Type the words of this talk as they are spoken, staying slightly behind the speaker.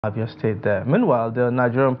Have your state there. Meanwhile, the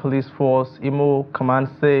Nigerian Police Force Imo Command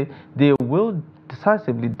say they will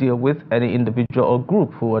decisively deal with any individual or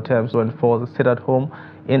group who attempts to enforce a stay-at-home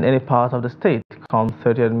in any part of the state come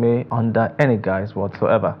 30th May under any guise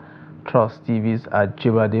whatsoever. Trust TV's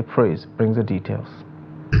Ajibade Praise brings the details.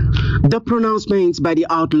 The pronouncements by the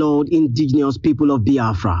outlawed indigenous people of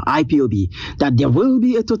Biafra, IPOB, that there will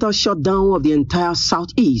be a total shutdown of the entire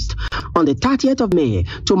southeast on the 30th of May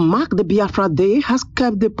to mark the Biafra Day has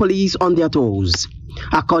kept the police on their toes.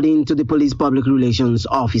 According to the police public relations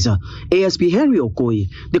officer, ASP Henry Okoye,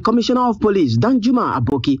 the commissioner of police, Danjuma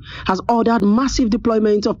Aboki, has ordered massive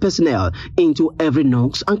deployment of personnel into every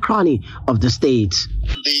nook and cranny of the state.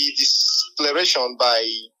 The declaration by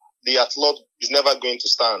the outlawed is never going to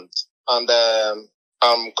stand. And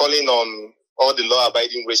I'm calling on all the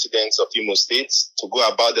law-abiding residents of Imo State to go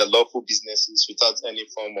about their lawful businesses without any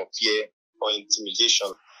form of fear or intimidation.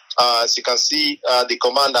 As you can see, the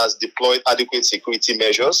command has deployed adequate security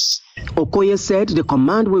measures. Okoye said the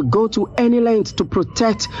command will go to any length to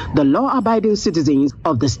protect the law-abiding citizens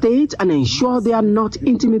of the state and ensure they are not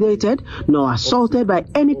intimidated nor assaulted by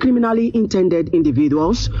any criminally intended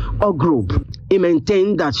individuals or group. He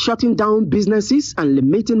maintained that shutting down businesses and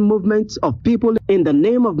limiting movement of people in the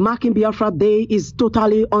name of marking Biafra Day is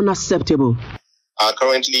totally unacceptable.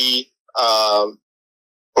 Currently,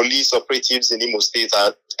 police operatives in Imo State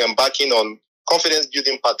are embarking on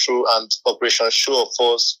confidence-building patrol and Operation Show of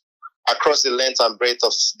Force across the length and breadth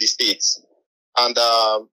of the state. And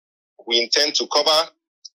we intend to cover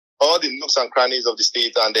all the nooks and crannies of the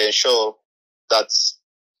state and ensure that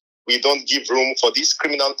we don't give room for these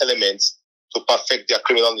criminal elements to perfect their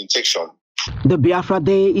criminal intention. The Biafra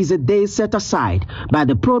Day is a day set aside by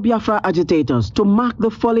the pro-Biafra agitators to mark the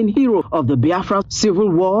fallen hero of the Biafra civil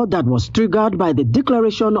war that was triggered by the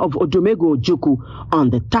declaration of Odumegwu Ojukwu on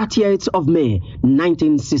the 30th of May,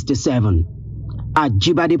 1967.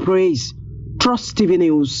 Ajibade Praise, Trust TV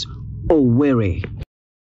News, Owerri.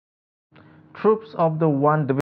 Troops of the 1 Division